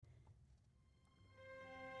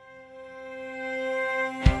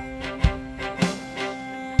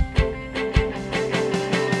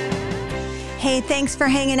Thanks for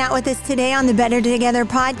hanging out with us today on the Better Together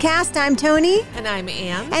podcast. I'm Tony. And I'm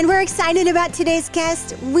Ann. And we're excited about today's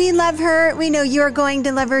guest. We love her. We know you're going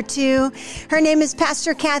to love her too. Her name is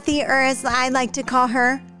Pastor Kathy, or as I like to call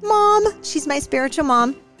her, Mom. She's my spiritual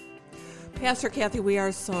mom. Pastor Kathy, we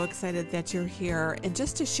are so excited that you're here. And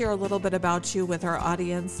just to share a little bit about you with our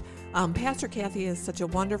audience, Pastor Kathy is such a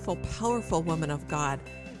wonderful, powerful woman of God.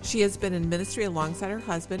 She has been in ministry alongside her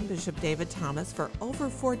husband, Bishop David Thomas, for over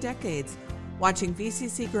 4 decades, watching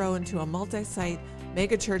VCC grow into a multi-site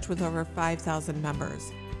megachurch with over 5,000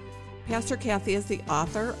 members. Pastor Kathy is the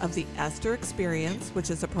author of The Esther Experience, which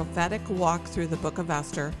is a prophetic walk through the book of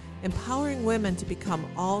Esther, empowering women to become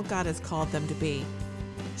all God has called them to be.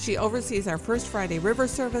 She oversees our First Friday River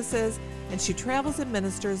services, and she travels and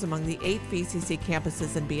ministers among the 8 VCC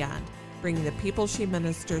campuses and beyond, bringing the people she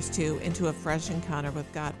ministers to into a fresh encounter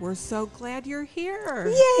with God. We're so glad you're here.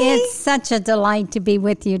 Yay! It's such a delight to be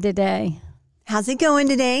with you today. How's it going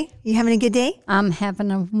today? You having a good day? I'm having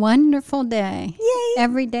a wonderful day. Yay!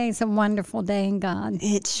 Every day is a wonderful day in God.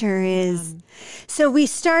 It sure is. So we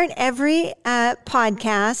start every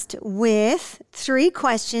podcast with 3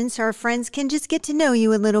 questions so our friends can just get to know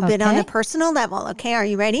you a little bit on a personal level. Okay, are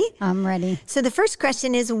you ready? I'm ready. So the first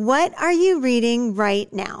question is, what are you reading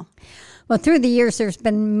right now? Well, through the years, there's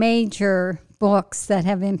been major books that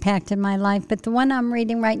have impacted my life, but the one I'm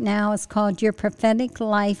reading right now is called Your Prophetic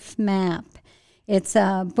Life Map. It's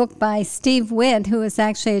a book by Steve Witt, who is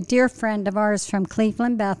actually a dear friend of ours from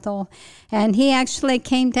Cleveland Bethel. And he actually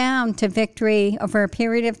came down to Victory over a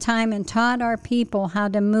period of time and taught our people how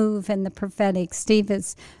to move in the prophetic. Steve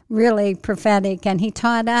is really prophetic, and he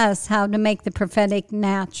taught us how to make the prophetic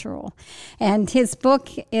natural. And his book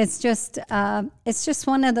is just, it's just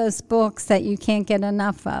one of those books that you can't get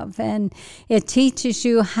enough of. And it teaches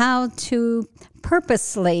you how to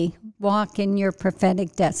purposely walk in your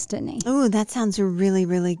prophetic destiny. Oh, that sounds really,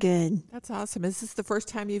 really good. That's awesome. Is this the first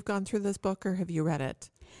time you've gone through this book, or have you read it?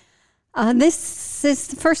 This is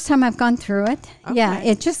the first time I've gone through it. Okay. Yeah,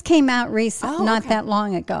 it just came out recent, not okay. that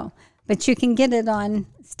long ago. But you can get it on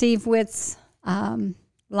Steve Witt's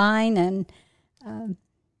line and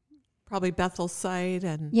Probably Bethel's site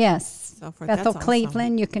and yes, so forth. Bethel, That's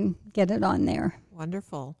Cleveland. You can get it on there.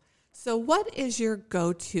 Wonderful. So what is your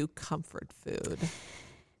go-to comfort food?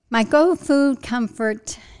 My go-food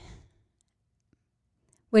comfort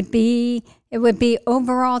would be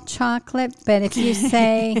overall chocolate, but if you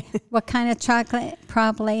say what kind of chocolate,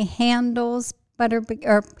 probably Handel's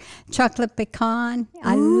or chocolate pecan.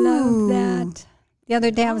 I love that. The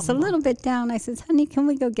other day I was a little bit down. I said, honey, can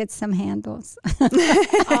we go get some Handel's?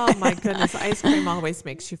 Oh my goodness, ice cream always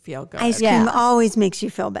makes you feel good. Ice cream always makes you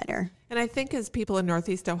feel better. And I think as people in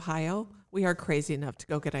Northeast Ohio, we are crazy enough to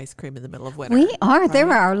go get ice cream in the middle of winter. We are. Right? There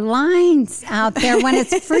are lines out there when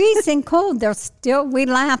it's freezing cold. We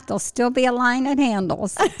laugh. There'll still be a line at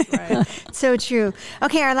Handel's. That's right. So true.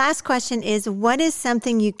 Okay, our last question is, what is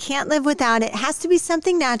something you can't live without? It has to be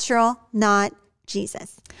something natural, not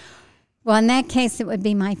Jesus. Well, in that case, it would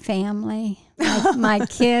be my family, my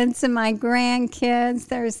kids and my grandkids.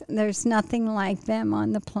 There's nothing like them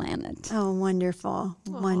on the planet. Oh, wonderful.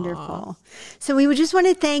 Wonderful. So we would just want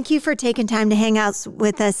to thank you for taking time to hang out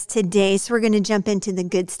with us today. So we're going to jump into the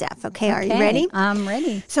good stuff. Okay, are you ready? I'm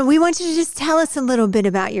ready. So we want you to just tell us a little bit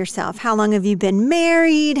about yourself. How long have you been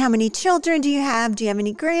married? How many children do you have? Do you have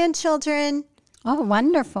any grandchildren? Oh,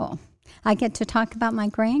 wonderful. I get to talk about my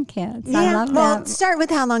grandkids. Yeah, I love that. Well, start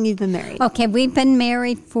with how long you've been married. Okay, we've been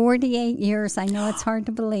married 48 years. I know it's hard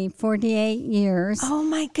to believe. 48 years. Oh,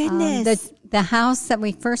 my goodness. The house that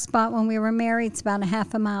we first bought when we were married is about a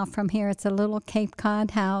half a mile from here. It's a little Cape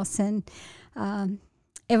Cod house, and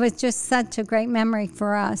it was just such a great memory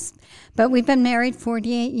for us. But we've been married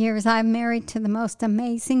 48 years. I'm married to the most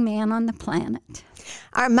amazing man on the planet.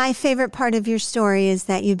 My favorite part of your story is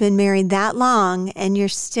that you've been married that long and you're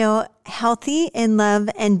still healthy, in love,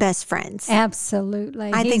 and best friends.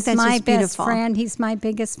 Absolutely. I think that's my just beautiful. best friend. He's my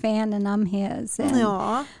biggest fan, and I'm his. And,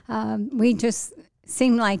 Aw. we just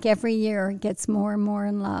seem like every year it gets more and more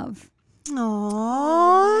in love.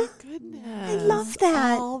 Aww. Goodness. I love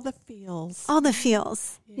that. All the feels. All the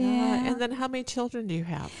feels. Yeah. And then how many children do you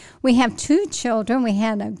have? We have 2 children. We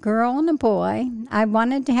had a girl and a boy. I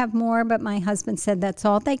wanted to have more, but my husband said that's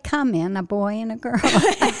all they come in, a boy and a girl.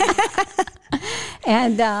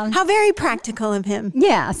 And How very practical of him.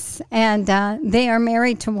 yes, and they are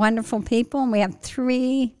married to wonderful people, and we have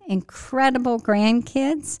 3 incredible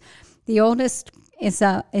grandkids. The oldest is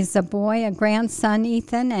a boy, a grandson,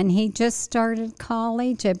 Ethan, and he just started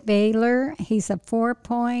college at Baylor. He's a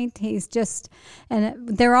 4-point. And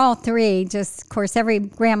they're all three. Just, of course, every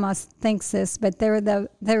grandma thinks this, but they're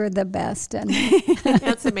the best. And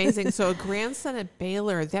that's amazing. So a grandson at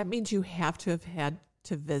Baylor, that means you have to have had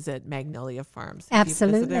to visit Magnolia Farms.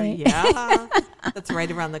 Absolutely. Yeah. That's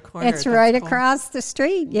right around the corner. It's right across the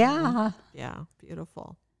street. Yeah. Yeah.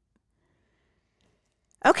 Beautiful.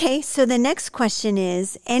 Okay, so the next question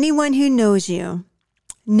is, anyone who knows you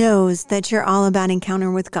knows that you're all about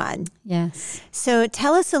encounter with God. Yes. So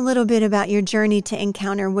tell us a little bit about your journey to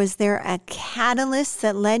encounter. Was there a catalyst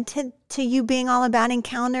that led to you being all about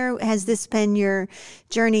encounter? Has this been your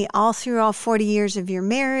journey all through all 40 years of your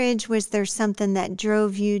marriage? Was there something that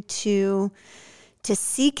drove you to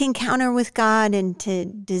seek encounter with God and to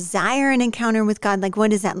desire an encounter with God? Like,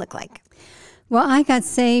 what does that look like? Well, I got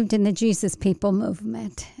saved in the Jesus People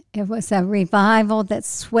movement. It was a revival that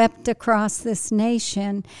swept across this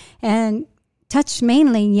nation and touched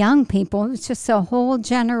mainly young people. It was just a whole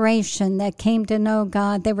generation that came to know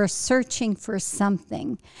God. They were searching for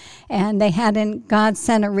something. And God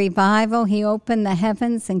sent a revival. He opened the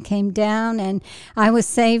heavens and came down. And I was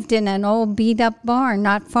saved in an old beat-up barn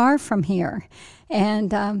not far from here.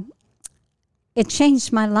 And it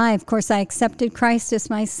changed my life. Of course, I accepted Christ as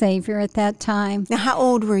my Savior at that time. Now, how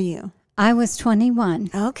old were you? I was 21.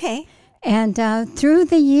 Okay. And through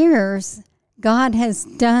the years, God has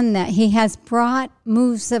done that. He has brought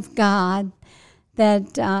moves of God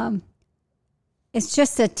that it's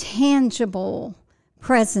just a tangible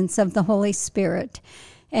presence of the Holy Spirit.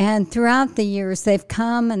 And throughout the years, they've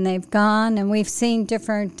come and they've gone, and we've seen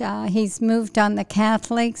different. He's moved on the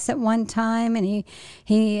Catholics at one time, and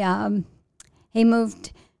he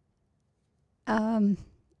moved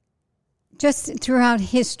just throughout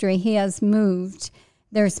history. He has moved.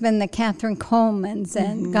 There's been the Catherine Colemans,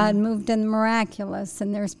 and God moved in the miraculous.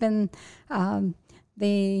 And there's been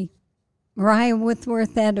the Mariah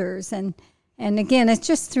Whitworth Edders. And again, it's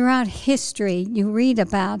just throughout history you read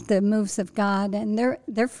about the moves of God, and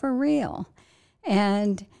they're for real.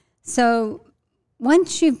 And so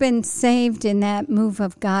once you've been saved in that move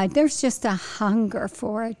of God, there's just a hunger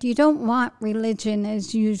for it. You don't want religion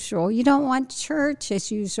as usual. You don't want church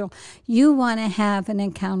as usual. You want to have an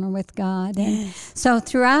encounter with God. And so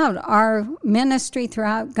throughout our ministry,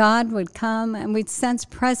 God would come and we'd sense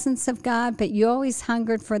presence of God, but you always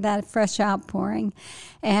hungered for that fresh outpouring.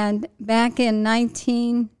 And back in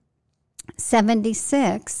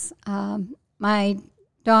 1976, my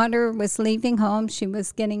daughter was leaving home. She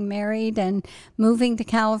was getting married and moving to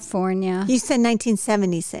California. You said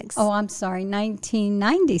 1976. Oh, I'm sorry,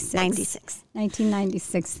 1996.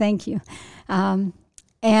 1996, thank you.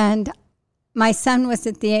 And my son was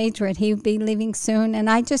at the age where he would be leaving soon, and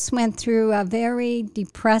I just went through a very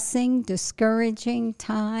depressing, discouraging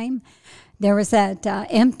time. There was that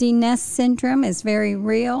empty nest syndrome is very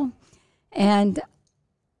real, and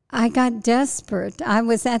I got desperate. I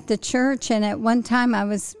was at the church, and at one time I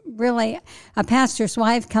was really, a pastor's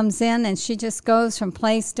wife comes in, and she just goes from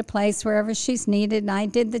place to place wherever she's needed. And I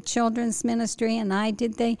did the children's ministry, and I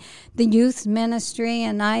did the youth ministry,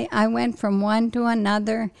 and I went from one to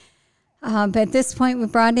another. But at this point, we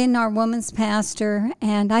brought in our woman's pastor,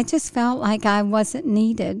 and I just felt like I wasn't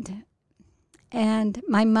needed. And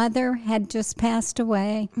my mother had just passed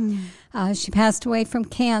away. She passed away from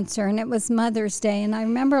cancer, and it was Mother's Day. And I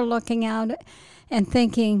remember looking out and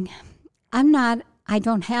thinking, I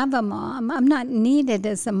don't have a mom. I'm not needed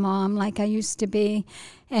as a mom like I used to be.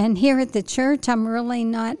 And here at the church, I'm really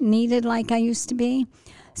not needed like I used to be.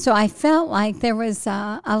 So I felt like there was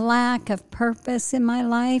a lack of purpose in my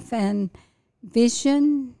life and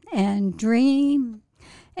vision and dream.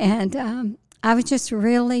 And I was just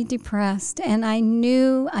really depressed, and I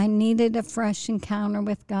knew I needed a fresh encounter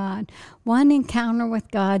with God. One encounter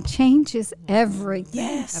with God changes everything.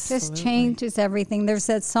 Yes, just changes everything. There's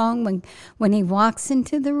that song, when he walks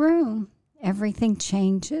into the room, everything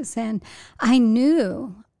changes. And I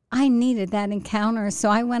knew I needed that encounter,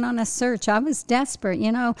 so I went on a search. I was desperate.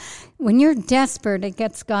 You know, when you're desperate, it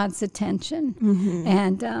gets God's attention.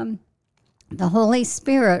 And the Holy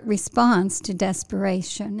Spirit responds to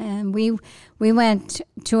desperation. And we went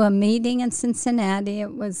to a meeting in Cincinnati.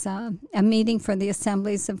 It was a meeting for the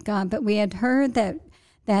Assemblies of God. But we had heard that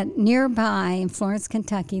nearby in Florence,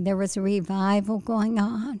 Kentucky, there was a revival going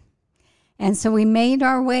on. And so we made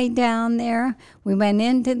our way down there. We went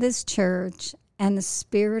into this church, and the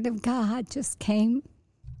Spirit of God just came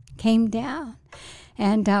down.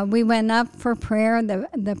 And we went up for prayer.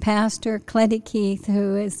 The pastor, Cleddy Keith,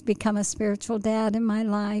 who has become a spiritual dad in my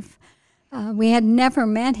life, We had never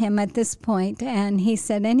met him at this point, and he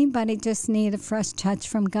said, anybody just need a fresh touch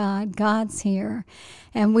from God? God's here.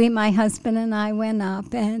 And my husband and I went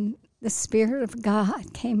up, and the Spirit of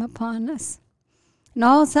God came upon us. And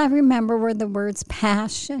all I remember were the words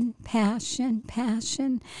passion, passion,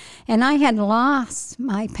 passion. And I had lost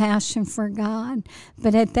my passion for God.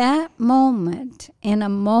 But at that moment, in a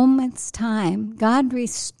moment's time, God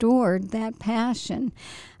restored that passion.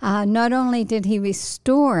 Not only did he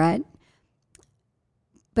restore it,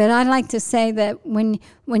 but I like to say that when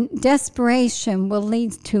desperation will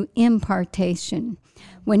lead to impartation.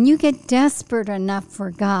 When you get desperate enough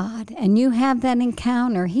for God and you have that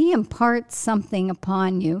encounter, he imparts something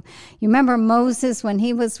upon you. You remember Moses when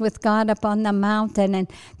he was with God up on the mountain, and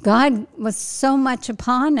God was so much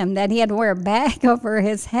upon him that he had to wear a bag over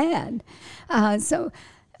his head. So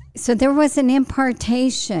there was an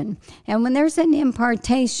impartation. And when there's an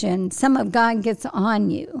impartation, some of God gets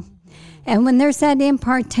on you. And when there's that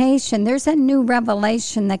impartation, there's a new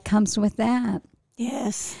revelation that comes with that.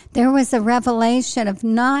 Yes. There was a revelation of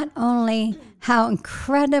not only how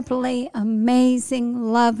incredibly amazing,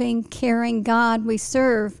 loving, caring God we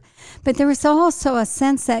serve, but there was also a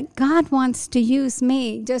sense that God wants to use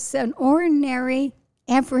me, just an ordinary,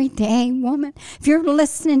 everyday woman. If you're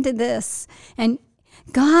listening to this, and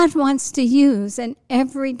God wants to use an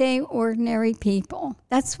everyday, ordinary people.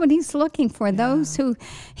 That's what he's looking for, those who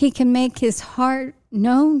he can make his heart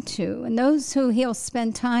known to, and those who he'll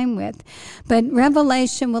spend time with. But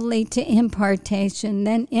revelation will lead to impartation.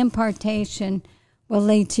 Then impartation will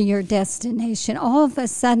lead to your destination. All of a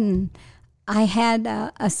sudden, I had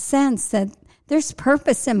a sense that there's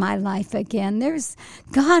purpose in my life again.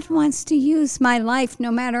 God wants to use my life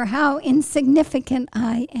no matter how insignificant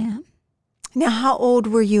I am. Now, how old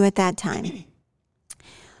were you at that time?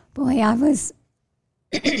 Boy, I was,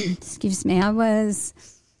 I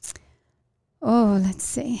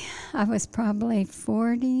was probably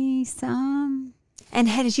 40-some. And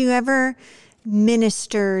had you ever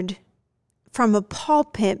ministered from a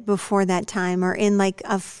pulpit before that time, or in like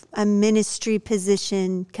a ministry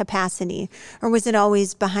position capacity? Or was it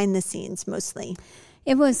always behind the scenes mostly?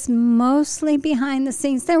 It was mostly behind the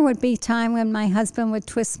scenes. There would be time when my husband would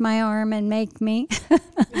twist my arm and make me.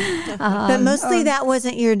 But mostly that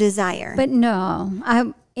wasn't your desire. But no,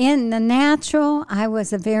 in the natural, I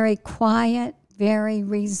was a very quiet, very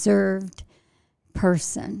reserved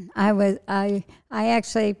person. I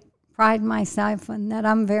actually pride myself in that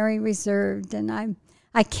I'm very reserved, and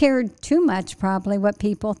I cared too much probably what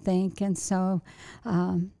people think, and so.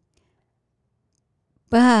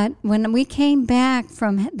 But when we came back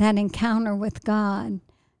from that encounter with God,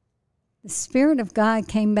 the Spirit of God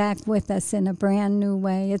came back with us in a brand new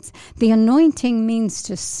way. The anointing means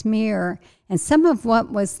to smear, and some of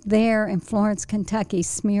what was there in Florence, Kentucky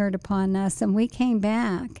smeared upon us, and we came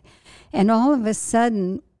back. And all of a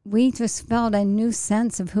sudden, we just felt a new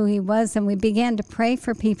sense of who he was, and we began to pray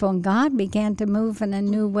for people, and God began to move in a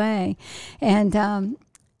new way. And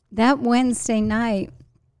that Wednesday night,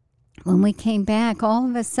 when we came back, all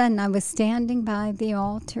of a sudden I was standing by the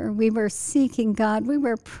altar. We were seeking God. We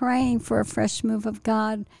were praying for a fresh move of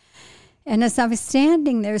God. And as I was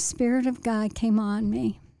standing there, the Spirit of God came on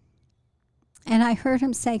me. And I heard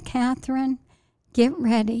him say, Catherine, get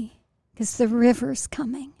ready, because the river's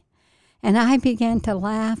coming. And I began to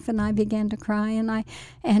laugh, and I began to cry, and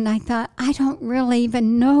I thought, I don't really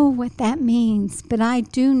even know what that means, but I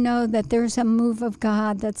do know that there's a move of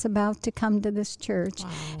God that's about to come to this church.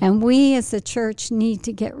 Wow. And we as a church need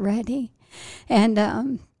to get ready. And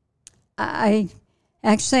I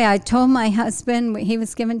told my husband, he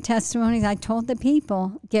was giving testimonies, I told the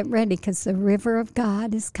people, get ready, because the river of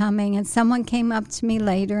God is coming. And someone came up to me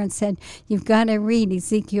later and said, you've got to read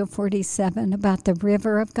Ezekiel 47 about the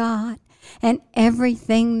river of God. And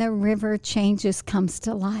everything the river changes comes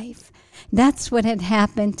to life. That's what had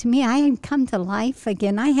happened to me. I had come to life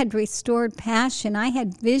again. I had restored passion. I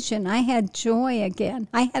had vision. I had joy again.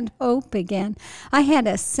 I had hope again. I had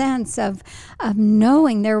a sense of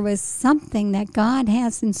knowing there was something that God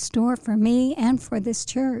has in store for me and for this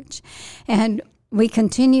church. And we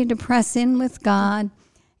continued to press in with God.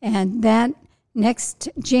 And that next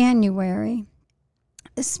January,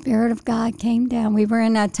 the Spirit of God came down. We were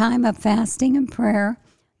in a time of fasting and prayer.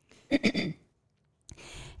 And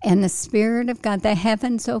the Spirit of God, the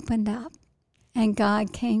heavens opened up, and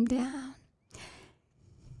God came down.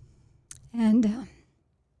 And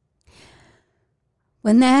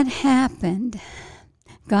when that happened,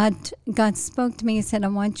 God spoke to me. He said, I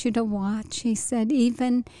want you to watch. He said,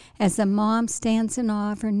 even as a mom stands in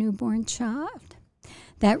awe of her newborn child,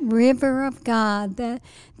 that river of God,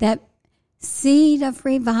 that seed of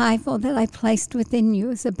revival that I placed within you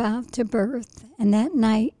is about to birth. And that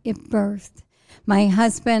night it birthed. My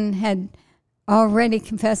husband had already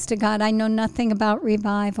confessed to God, I know nothing about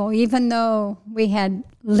revival. Even though we had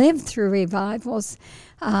lived through revivals,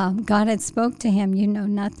 God had spoke to him, you know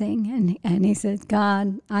nothing. And he said,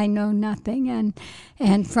 God, I know nothing.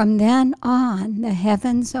 And from then on, the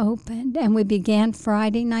heavens opened, and we began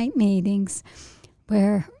Friday night meetings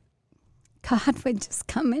where God would just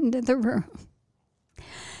come into the room.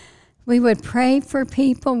 We would pray for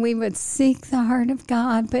people. We would seek the heart of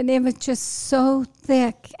God, but it was just so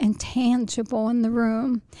thick and tangible in the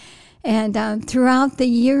room. And throughout the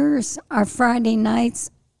years, our Friday nights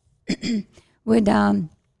would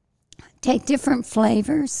take different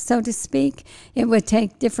flavors, so to speak. It would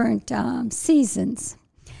take different seasons.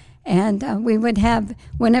 And we would have,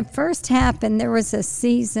 when it first happened, there was a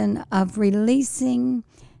season of releasing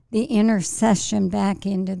the intercession back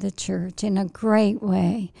into the church in a great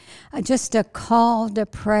way. Just a call to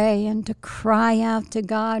pray and to cry out to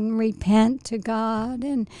God and repent to God.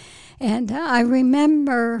 And I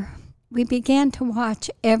remember we began to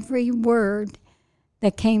watch every word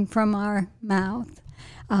that came from our mouth.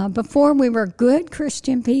 Before we were good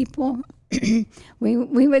Christian people, we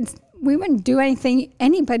wouldn't do anything.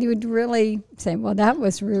 Anybody would really say, well, that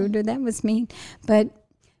was rude or that was mean. But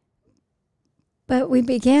we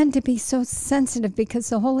began to be so sensitive because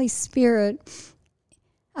the Holy Spirit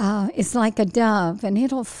is like a dove, and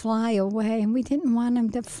it'll fly away, and we didn't want him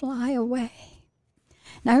to fly away.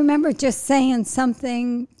 And I remember just saying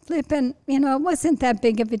something flippant, it wasn't that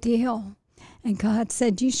big of a deal. And God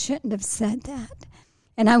said, you shouldn't have said that.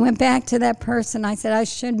 And I went back to that person. I said, I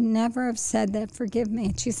should never have said that. Forgive me.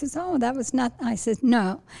 And she says, oh, that was not. I said,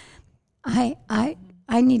 no, I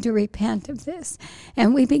need to repent of this.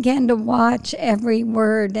 And we began to watch every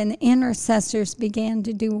word, and intercessors began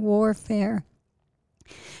to do warfare.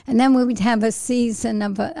 And then we would have a season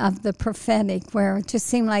of the prophetic where it just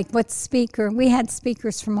seemed like we had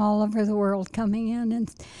speakers from all over the world coming in,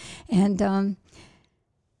 and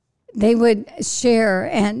they would share,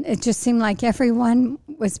 and it just seemed like everyone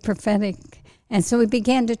was prophetic. And so we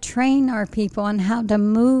began to train our people on how to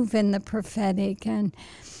move in the prophetic and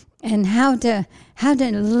how to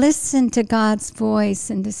listen to God's voice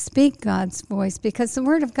and to speak God's voice, because the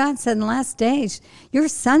Word of God said in the last days, your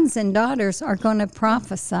sons and daughters are going to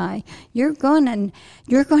prophesy. You're going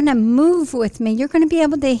to move with me. You're going to be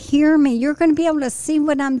able to hear me. You're going to be able to see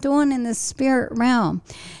what I'm doing in the spirit realm.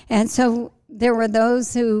 And so there were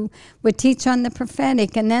those who would teach on the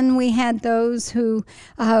prophetic, and then we had those who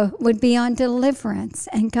would be on deliverance.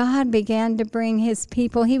 And God began to bring his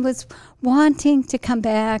people. He was wanting to come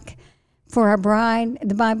back for a bride,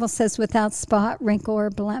 the Bible says, without spot, wrinkle, or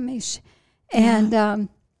blemish. And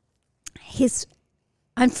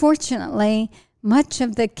unfortunately, much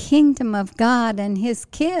of the kingdom of God and his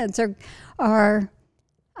kids are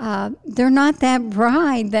they're not that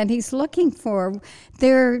bride that he's looking for.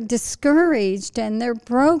 They're discouraged, and they're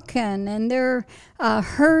broken, and they're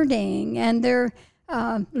hurting, and they're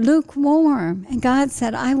lukewarm. And God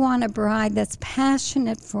said, I want a bride that's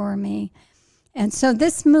passionate for me. And so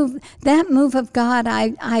that move of God,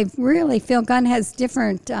 I really feel God has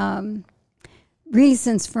different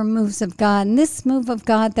reasons for moves of God. And this move of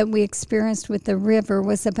God that we experienced with the river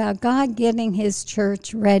was about God getting his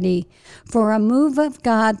church ready for a move of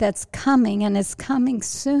God that's coming, and is coming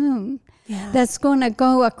soon. Yeah. That's going to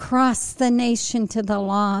go across the nation to the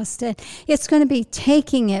lost. It's going to be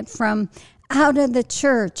taking it from out of the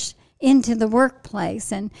church into the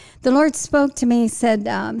workplace. And the Lord spoke to me. He said,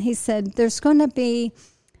 there's going to be,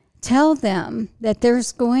 tell them that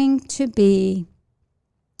there's going to be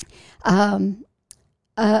I'm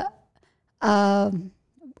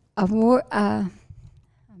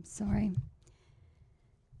sorry.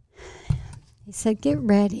 He said, get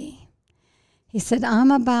ready. He said,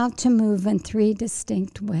 I'm about to move in 3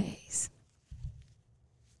 distinct ways.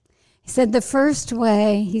 He said, the first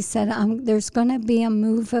way, he said, there's going to be a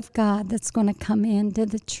move of God that's going to come into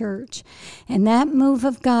the church. And that move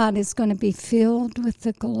of God is going to be filled with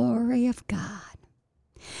the glory of God.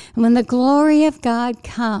 And when the glory of God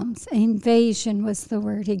comes, invasion was the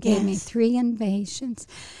word he gave me, 3 invasions.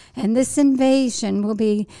 And this invasion will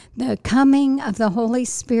be the coming of the Holy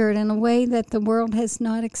Spirit in a way that the world has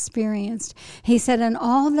not experienced. He said, and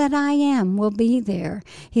all that I am will be there.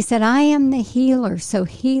 He said, I am the healer, so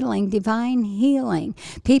healing, divine healing.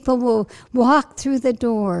 People will walk through the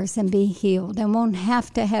doors and be healed and won't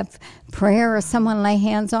have to have prayer or someone lay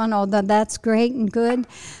hands on, although that's great and good.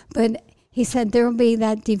 But he said there will be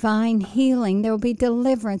that divine healing. There will be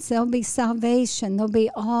deliverance. There will be salvation. There will be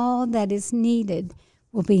all that is needed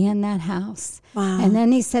will be in that house. Wow. And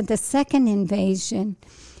then he said the second invasion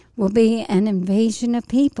will be an invasion of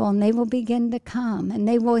people, and they will begin to come, and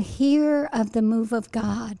they will hear of the move of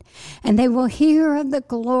God, and they will hear of the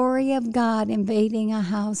glory of God invading a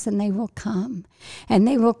house, and they will come. And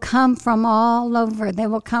they will come from all over. They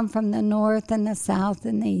will come from the north and the south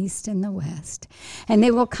and the east and the west. And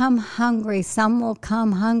they will come hungry. Some will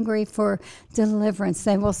come hungry for deliverance.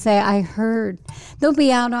 They will say, I heard. They'll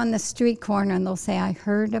be out on the street corner, and they'll say, I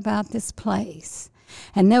heard about this place.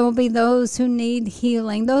 And there will be those who need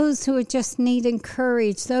healing, those who just need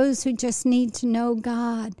encouraged, those who just need to know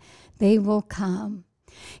God. They will come.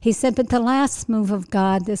 He said, but the last move of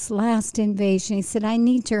God, this last invasion, he said, I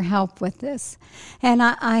need your help with this. And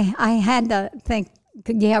I had to think,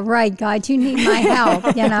 yeah, right, God, you need my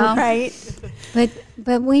help, you know. Right.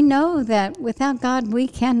 But we know that without God, we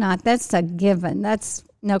cannot. That's a given. That's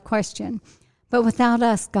no question. But without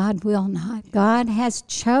us, God will not. God has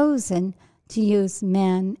chosen to use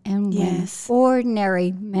men and women, Yes.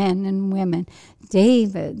 ordinary men and women,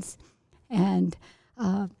 David's and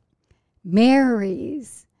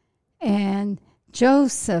Mary's and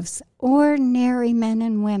Joseph's, ordinary men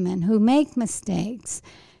and women who make mistakes.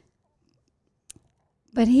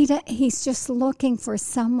 But he's just looking for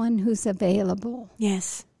someone who's available.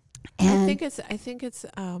 Yes. And I think it's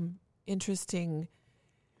interesting.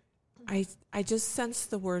 I just sense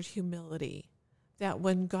the word humility. That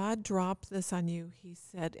when God dropped this on you, he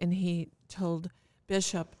said, and he told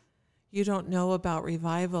Bishop, you don't know about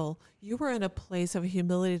revival. You were in a place of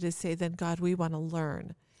humility to say, then God, we want to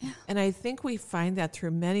learn. Yeah. And I think we find that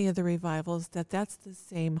through many of the revivals, that's the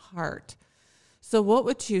same heart. So what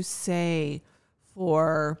would you say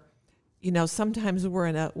for, sometimes we're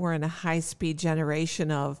in a high-speed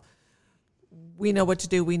generation of, we know what to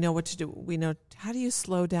do, how do you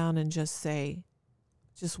slow down and just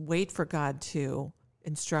wait for God to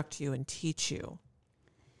instruct you and teach you?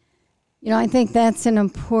 I think that's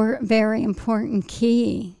an very important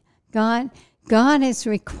key. God is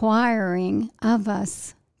requiring of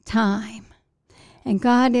us time. And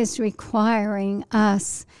God is requiring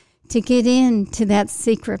us to get into that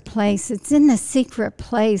secret place. It's in the secret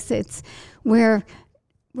place. It's where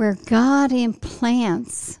God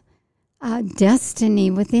implants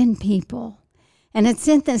destiny within people. And it's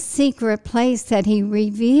in the secret place that he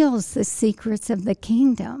reveals the secrets of the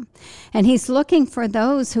kingdom. And he's looking for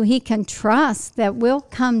those who he can trust, that will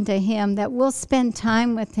come to him, that will spend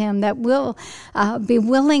time with him, that will be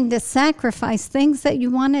willing to sacrifice things that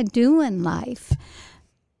you want to do in life.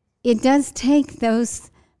 It does take those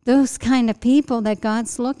kind of people that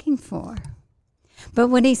God's looking for. But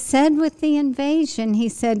what he said with the invasion, he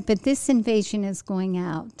said, but this invasion is going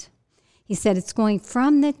out. He said it's going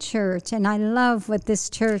from the church, and I love what this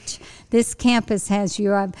campus has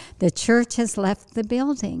you up. The church has left the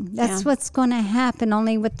building. That's what's going to happen,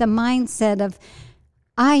 only with the mindset of,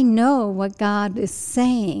 I know what God is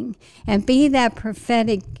saying, and be that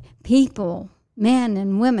prophetic people, men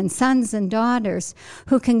and women, sons and daughters,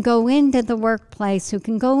 who can go into the workplace, who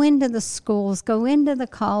can go into the schools, go into the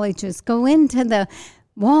colleges, go into the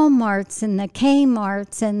Walmarts and the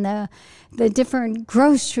Kmarts and the different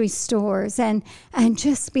grocery stores and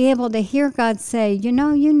just be able to hear God say, you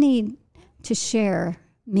need to share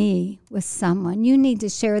me with someone. You need to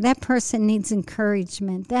share. That person needs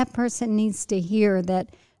encouragement. That person needs to hear that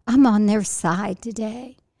I'm on their side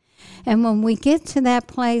today. And when we get to that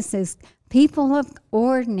place as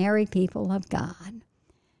ordinary people of God,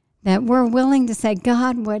 that we're willing to say,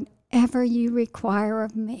 God, whatever you require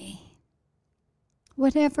of me,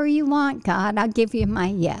 whatever you want, God, I'll give you my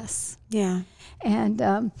yes. Yeah.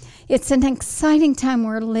 And it's an exciting time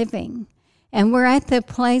we're living. And we're at the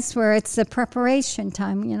place where it's the preparation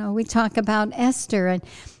time. We talk about Esther. And,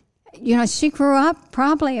 she grew up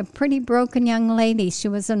probably a pretty broken young lady. She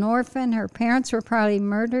was an orphan. Her parents were probably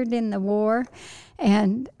murdered in the war.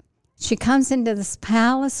 And she comes into this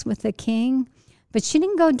palace with the king. But she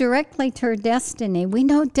didn't go directly to her destiny. We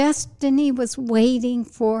know destiny was waiting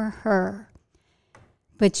for her.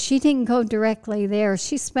 But she didn't go directly there.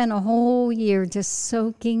 She spent a whole year just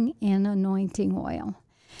soaking in anointing oil.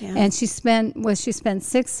 Yeah. And she spent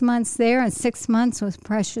 6 months there and 6 months with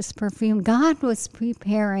precious perfume. God was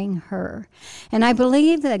preparing her. And I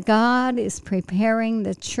believe that God is preparing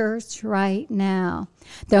the church right now.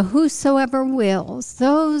 The whosoever wills,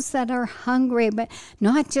 those that are hungry, but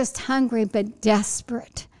not just hungry, but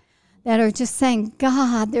desperate, that are just saying,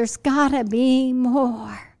 God, there's got to be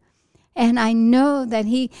more. And I know that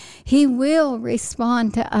he will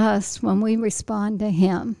respond to us when we respond to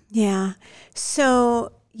him. Yeah.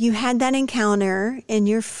 So you had that encounter in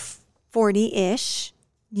your 40-ish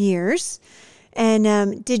years.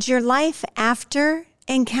 And did your life after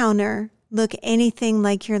Encounter look anything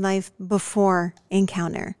like your life before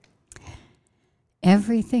Encounter?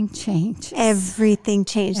 Everything changed. Everything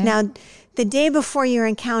changed. Now, the day before your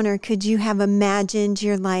encounter, could you have imagined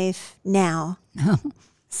your life now? No.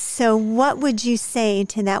 So what would you say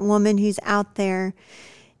to that woman who's out there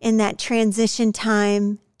in that transition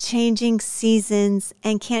time, changing seasons,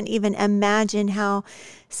 and can't even imagine how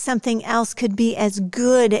something else could be as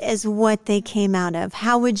good as what they came out of?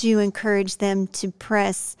 How would you encourage them to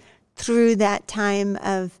press through that time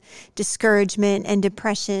of discouragement and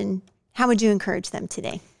depression? How would you encourage them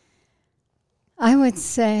today? I would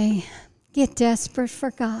say get desperate for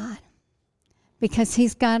God, because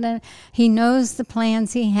he knows the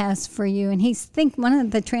plans he has for you. And one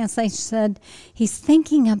of the translations said, he's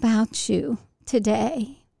thinking about you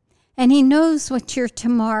today. And he knows what your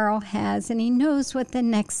tomorrow has, and he knows what the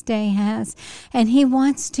next day has. And he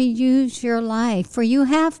wants to use your life, for you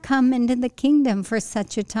have come into the kingdom for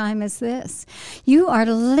such a time as this. You are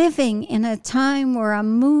living in a time where a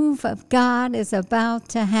move of God is about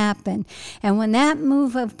to happen. And when that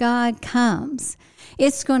move of God comes,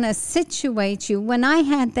 it's going to situate you. When I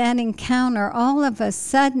had that encounter, all of a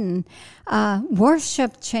sudden,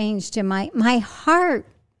 worship changed in my heart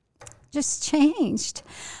just changed.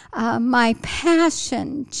 My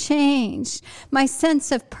passion changed. My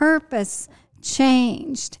sense of purpose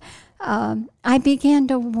changed. I began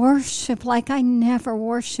to worship like I never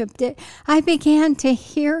worshiped it. I began to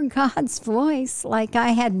hear God's voice like I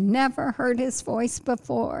had never heard his voice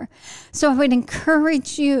before. So I would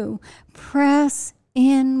encourage you, press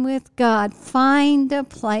in with God. Find a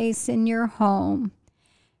place in your home.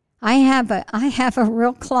 I have a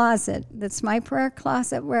real closet that's my prayer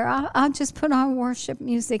closet where I'll just put on worship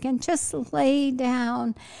music and just lay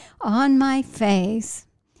down on my face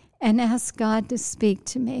and ask God to speak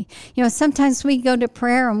to me. You know, sometimes we go to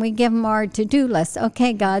prayer and we give him our to-do list.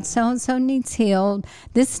 Okay, God, so-and-so needs healed.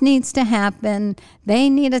 This needs to happen.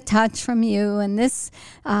 They need a touch from you. And this,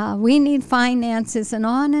 we need finances, and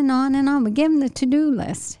on and on and on. We give him the to-do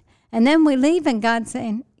list. And then we leave and God's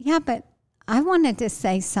saying, yeah, but I wanted to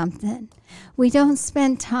say something. We don't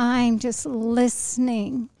spend time just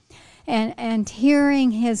listening and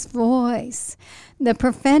hearing his voice. The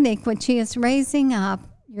prophetic, which he is raising up,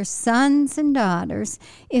 your sons and daughters,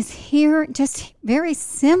 is just very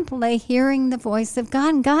simply hearing the voice of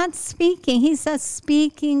God. And God's speaking. He's a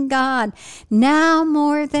speaking God. Now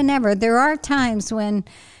more than ever. There are times when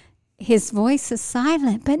his voice is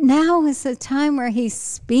silent, but now is the time where he's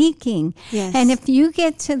speaking. Yes. And if you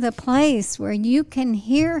get to the place where you can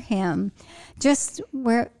hear him, just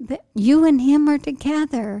where you and him are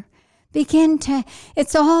together,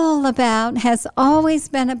 it's all about, has always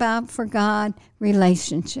been about for God,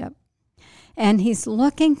 relationship. And he's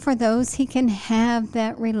looking for those he can have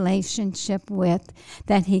that relationship with,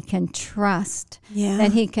 that he can trust,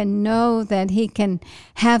 that he can know, that he can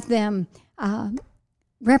have them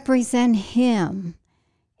represent him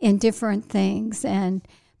in different things.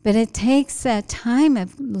 But it takes that time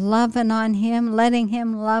of loving on him, letting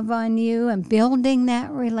him love on you, and building that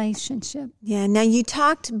relationship. Yeah. Now, you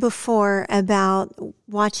talked before about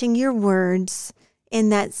watching your words in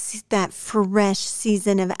that fresh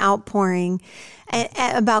season of outpouring,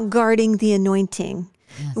 about guarding the anointing.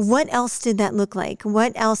 Yes. What else did that look like?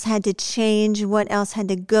 What else had to change? What else had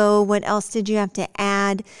to go? What else did you have to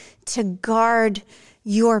add to guard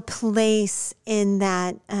your place in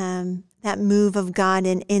that move of God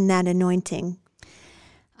and in that anointing?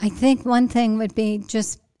 I think one thing would be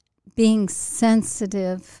just being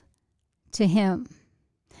sensitive to him.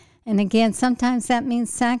 And again, sometimes that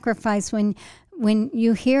means sacrifice. When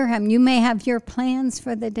you hear him, you may have your plans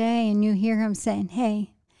for the day and you hear him saying,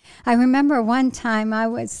 hey. I remember one time I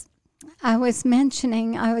was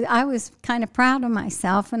mentioning, I was kind of proud of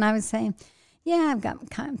myself, and I was saying, yeah,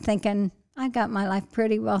 I'm thinking, I got my life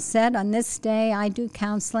pretty well set. On this day, I do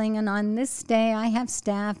counseling, and on this day, I have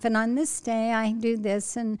staff, and on this day, I do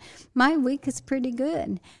this, and my week is pretty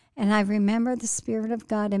good. And I remember the Spirit of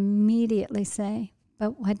God immediately say,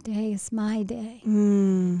 but what day is my day?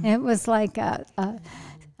 It was like a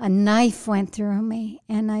knife went through me,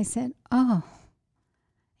 and I said, oh.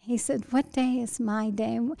 He said, what day is my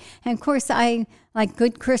day? And of course, like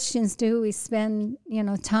good Christians do, we spend,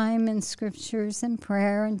 time in scriptures and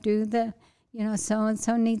prayer and do the,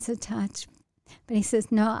 so-and-so needs a touch. But he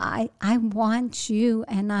says, no, I want you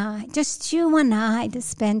and I, just you and I, to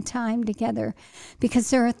spend time together, because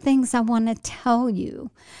there are things I want to tell you.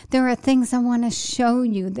 There are things I want to show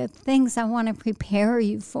you, the things I want to prepare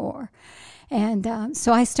you for. And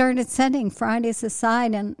so I started setting Fridays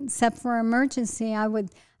aside, and except for emergency, I would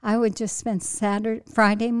I would just spend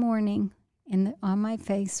Friday morning on my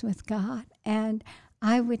face with God, and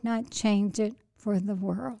I would not change it for the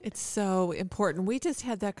world. It's so important. We just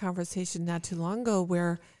had that conversation not too long ago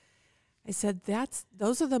where I said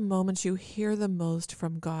those are the moments you hear the most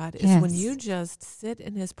from God, is when you just sit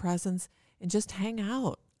in his presence and just hang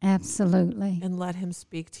out. Absolutely. And let him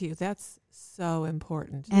speak to you. That's so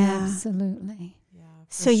important. Yeah. Absolutely. Yeah.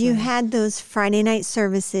 So you had those Friday night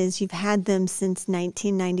services. You've had them since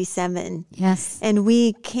 1997. Yes. And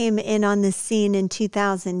we came in on the scene in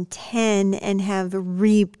 2010 and have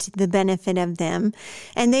reaped the benefit of them.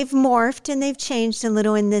 And they've morphed and they've changed a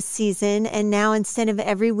little in this season. And now instead of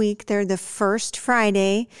every week, they're the first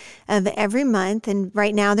Friday of every month. And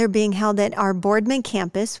right now they're being held at our Boardman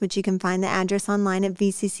campus, which you can find the address online at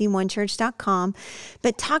vcc1church.com.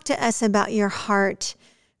 But talk to us about your heart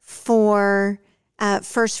for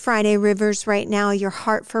First Friday Rivers right now, your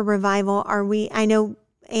heart for revival. I know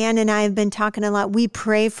Ann and I have been talking a lot. We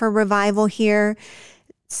pray for revival here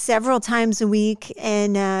several times a week.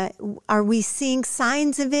 And are we seeing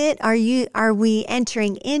signs of it? Are we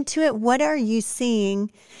entering into it? What are you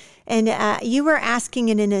seeing? And you were asking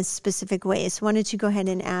it in a specific way. So why don't you go ahead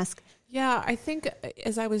and ask? Yeah, I think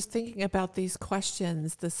as I was thinking about these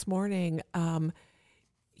questions this morning,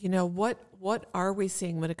 what are we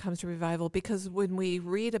seeing when it comes to revival? Because when we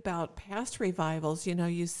read about past revivals,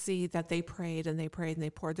 you see that they prayed and they prayed and they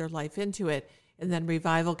poured their life into it, and then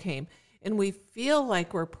revival came. And we feel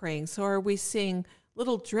like we're praying. So are we seeing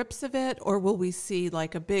little drips of it, or will we see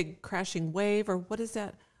like a big crashing wave, or what does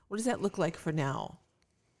that look like for now?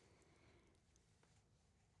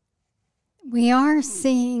 We are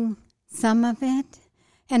seeing some of it.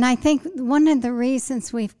 And I think one of the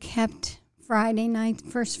reasons we've kept Friday night,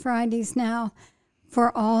 First Fridays now,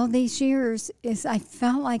 for all these years, is I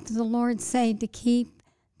felt like the Lord said to keep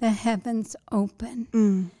the heavens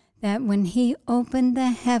open. That when he opened the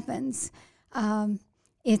heavens,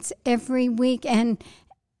 it's every week or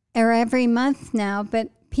every month now, but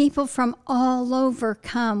people from all over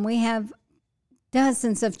come. We have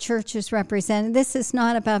dozens of churches represented. This is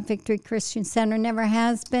not about Victory Christian Center, never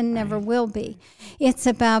has been, never will be. It's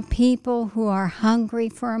about people who are hungry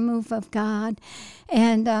for a move of God.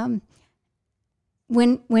 And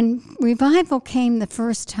when revival came the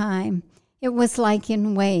first time, it was like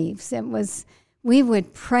in waves. We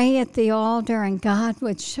would pray at the altar and God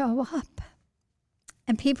would show up.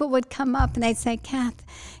 And people would come up and they'd say, Kath,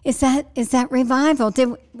 is that revival?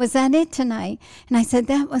 Was that it tonight? And I said,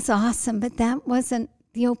 that was awesome, but that wasn't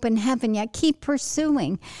the open heaven yet. Keep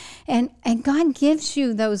pursuing. And God gives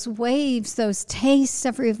you those waves, those tastes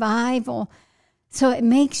of revival. So it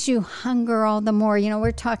makes you hunger all the more.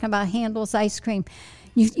 We're talking about Handel's ice cream.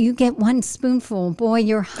 You get one spoonful, boy,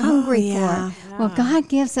 you're hungry for it. Yeah. Well, God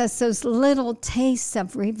gives us those little tastes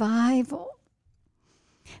of revival.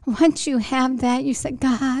 Once you have that, you say,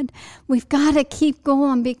 God, we've got to keep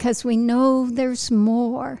going because we know there's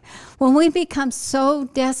more. When we become so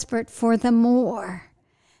desperate for the more,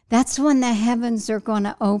 that's when the heavens are going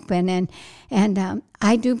to open. And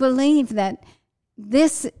I do believe that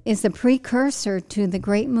this is a precursor to the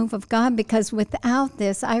great move of God, because without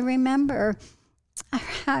this, I remember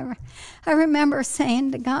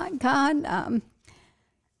saying to God,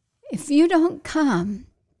 if you don't come,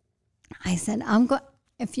 I said,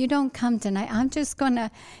 if you don't come tonight, I'm just going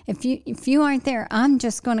to, if you aren't there, I'm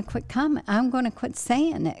just going to quit coming. I'm going to quit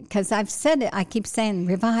saying it, because I've said it. I keep saying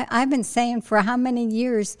revive. I've been saying for how many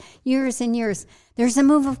years and years, there's a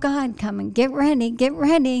move of God coming. Get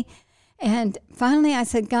ready. And finally I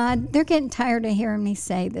said, God, they're getting tired of hearing me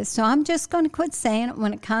say this. So I'm just going to quit saying it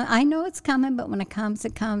when it comes. I know it's coming, but when it comes,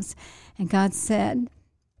 it comes. And God said,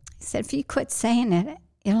 if you quit saying it,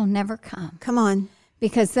 it'll never come. Come on.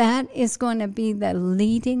 Because that is going to be the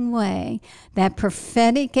leading way, that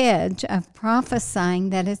prophetic edge of prophesying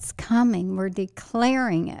that it's coming. We're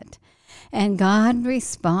declaring it. And God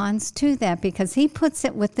responds to that because he puts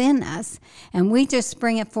it within us, and we just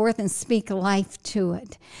bring it forth and speak life to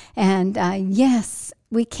it. And yes,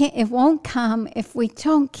 we can't. It won't come if we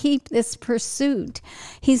don't keep this pursuit.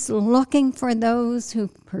 He's looking for those who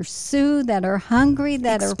pursue, that are hungry,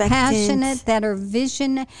 that are passionate, that are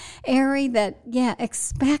visionary,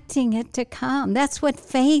 expecting it to come. That's what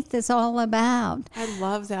faith is all about. I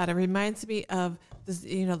love that. It reminds me of this,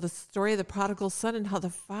 the story of the prodigal son, and how the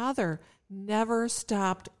father never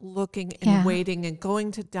stopped looking and waiting and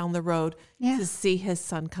going down the road to see his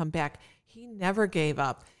son come back. He never gave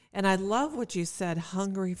up. And I love what you said,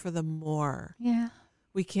 hungry for the more. Yeah.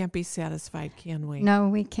 We can't be satisfied, can we? No,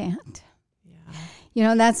 we can't. Yeah. You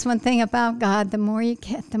know, that's one thing about God. The more you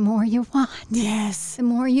get, the more you want. Yes. The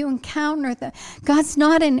more you encounter. God's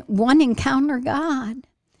not an one encounter God.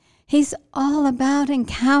 He's all about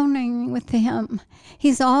encountering with him.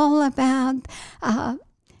 He's all about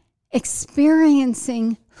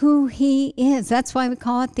experiencing who he is. That's why we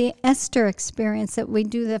call it the Esther experience, that we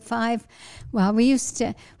do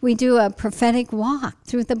we do a prophetic walk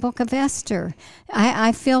through the book of Esther.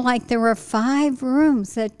 I feel like there were 5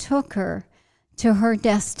 rooms that took her to her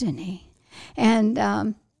destiny.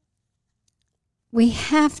 And we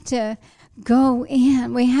have to go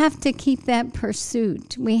in. We have to keep that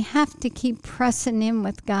pursuit. We have to keep pressing in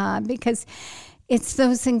with God, because it's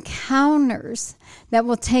those encounters that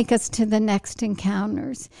will take us to the next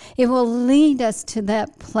encounters. It will lead us to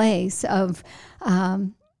that place of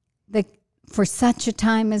for such a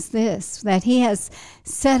time as this, that he has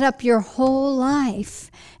set up your whole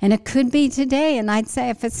life. And it could be today. And I'd say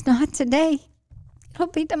if it's not today, it'll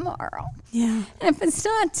be tomorrow. Yeah. And if it's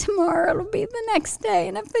not tomorrow, it'll be the next day.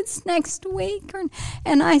 And if it's next week.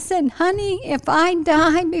 And I said, honey, if I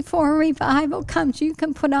die before revival comes, you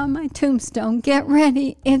can put on my tombstone. Get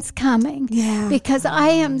ready. It's coming. Yeah. Because I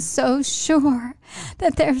am so sure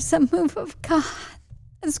that there's a move of God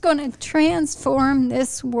that's going to transform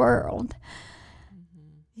this world.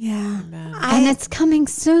 Yeah. Amen. And it's coming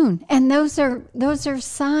soon. And those are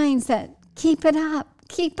signs that keep it up.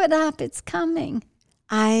 Keep it up. It's coming.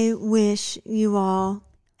 I wish you all,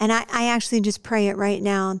 and I actually just pray it right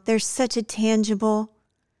now, there's such a tangible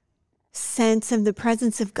sense of the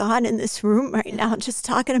presence of God in this room right now, just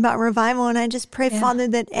talking about revival. And I just pray, Father,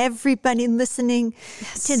 that everybody listening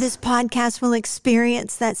to this podcast will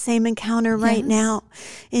experience that same encounter right now.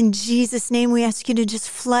 In Jesus' name, we ask you to just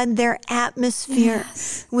flood their atmosphere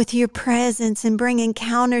with your presence and bring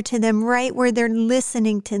encounter to them right where they're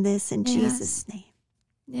listening to this, in Jesus' name.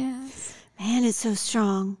 Yes. Man, it's so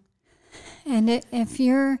strong. And if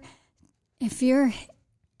you're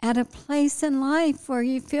at a place in life where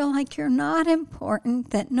you feel like you're not important,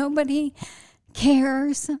 that nobody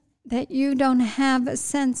cares, that you don't have a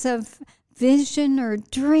sense of vision or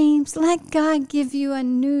dreams, let God give you a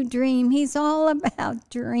new dream. He's all about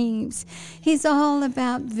dreams. He's all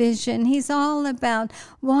about vision. He's all about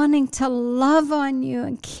wanting to love on you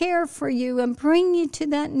and care for you and bring you to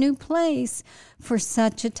that new place for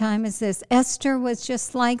such a time as this. Esther was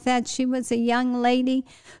just like that. She was a young lady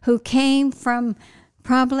who came from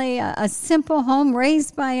probably a simple home,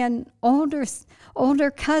 raised by an older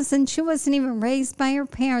cousin. She wasn't even raised by her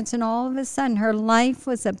parents, and all of a sudden her life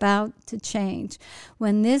was about to change.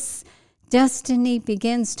 When this destiny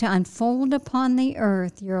begins to unfold upon the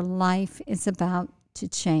earth, your life is about to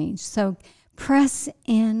change. So press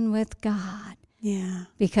in with God. Yeah.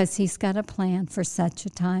 Because he's got a plan for such a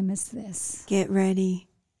time as this. Get ready.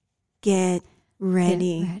 Get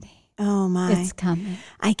ready. Get ready. Oh, my. It's coming.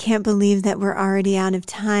 I can't believe that we're already out of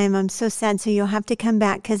time. I'm so sad. So you'll have to come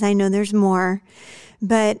back because I know there's more.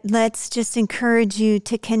 But let's just encourage you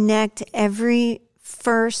to connect every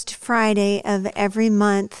first Friday of every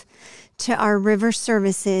month to our river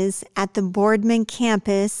services at the Boardman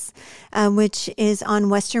campus, which is on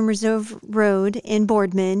Western Reserve Road in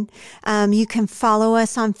Boardman. You can follow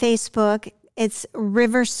us on Facebook. It's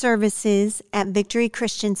River Services at Victory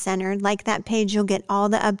Christian Center. Like that page, you'll get all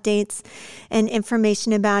the updates and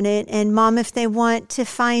information about it. And Mom, if they want to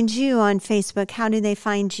find you on Facebook, how do they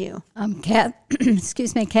find you?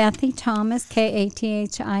 Kathy Thomas,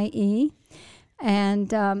 Kathie.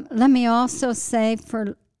 And let me also say,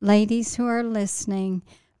 for ladies who are listening,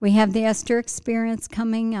 we have the Esther Experience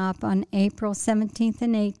coming up on April 17th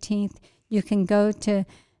and 18th. You can go to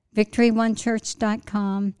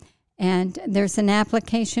victoryonechurch.com. And there's an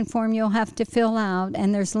application form you'll have to fill out,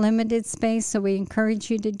 and there's limited space, so we encourage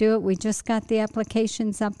you to do it. We just got the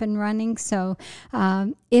applications up and running, so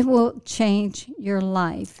it will change your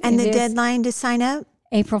life. And the deadline to sign up?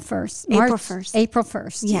 April 1st. April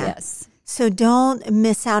 1st, yeah. Yes. So don't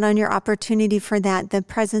miss out on your opportunity for that. The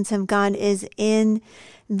presence of God is in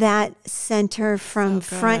that center from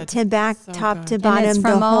front to back, top to bottom, and it's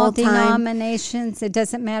from the all whole time. denominations. It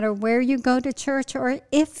doesn't matter where you go to church or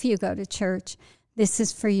if you go to church. This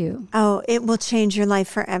is for you. Oh, it will change your life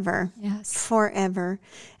forever. Yes. Forever.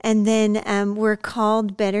 And then we're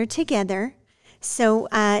called Better Together. So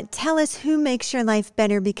tell us who makes your life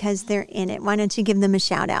better because they're in it. Why don't you give them a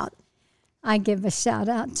shout out? I give a shout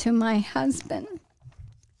out to my husband.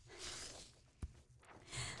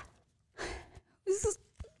 This is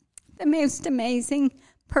the most amazing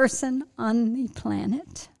person on the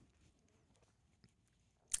planet.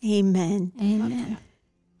 Amen. Amen.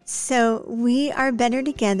 So we are better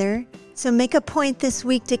together. So make a point this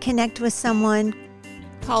week to connect with someone.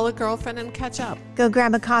 Call a girlfriend and catch up. Go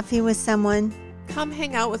grab a coffee with someone. Come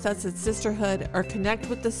hang out with us at Sisterhood or connect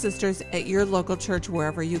with the sisters at your local church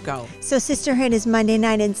wherever you go. So Sisterhood is Monday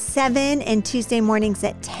night at 7 and Tuesday mornings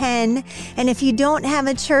at 10. And if you don't have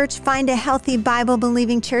a church, find a healthy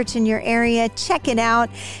Bible-believing church in your area. Check it out.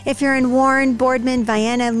 If you're in Warren, Boardman,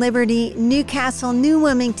 Vienna, Liberty, Newcastle, New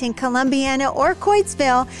Wilmington, Columbiana, or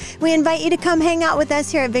Coatesville, we invite you to come hang out with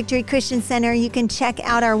us here at Victory Christian Center. You can check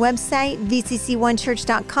out our website,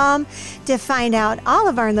 vcc1church.com, to find out all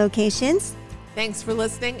of our locations. Thanks for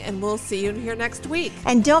listening, and we'll see you here next week.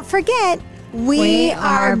 And don't forget, we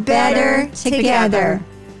are better together.